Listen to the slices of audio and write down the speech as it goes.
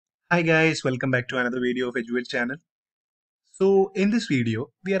Hi guys, welcome back to another video of Edual channel. So in this video,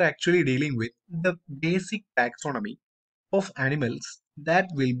 we are actually dealing with the basic taxonomy of animals that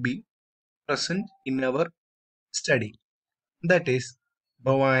will be present in our study. That is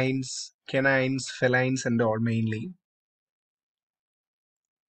bovines, canines, felines and all mainly.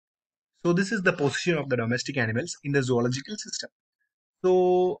 So this is the position of the domestic animals in the zoological system.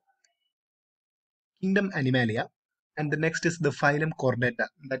 So kingdom Animalia, and the next is the phylum Chordata,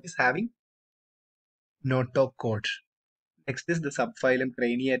 that is having notochord. Next is the subphylum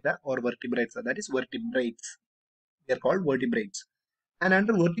Craniata or vertebrates, that is vertebrates. They are called vertebrates. And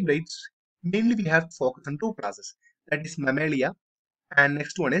under vertebrates, mainly we have to focus on two classes. That is Mammalia, and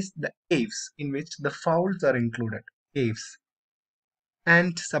next one is the aves, in which the fowls are included. Aves.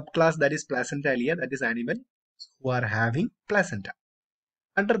 And subclass that is Placentalia, that is animal who are having placenta.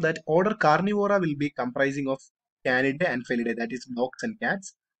 Under that, order Carnivora will be comprising of Canidae and Felidae, that is dogs and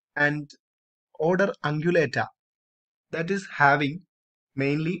cats. And order Ungulata, that is having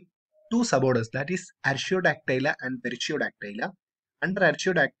mainly two suborders, that is Artiodactyla and Perchiodactyla. Under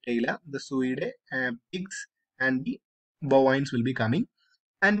Artiodactyla, the Suidae, pigs and the bovines will be coming,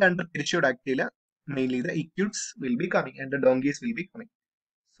 and under Perchiodactyla, mainly the equids will be coming and the donkeys will be coming.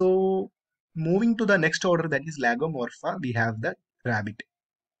 So moving to the next order, that is Lagomorpha, we have the rabbit.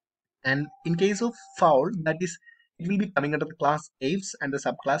 And in case of fowl, that is, it will be coming under the class Aves and the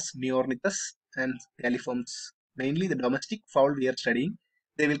subclass Neornithus and Galliforms. Mainly the domestic fowl we are studying,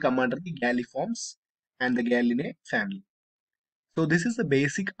 they will come under the Galliforms and the Gallinae family. So this is the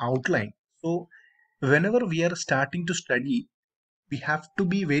basic outline. So whenever we are starting to study, we have to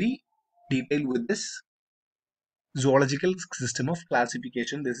be very detailed with this zoological system of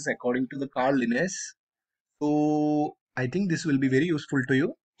classification. This is according to the Carl Linnaeus. So I think this will be very useful to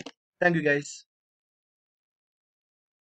you. Thank you guys.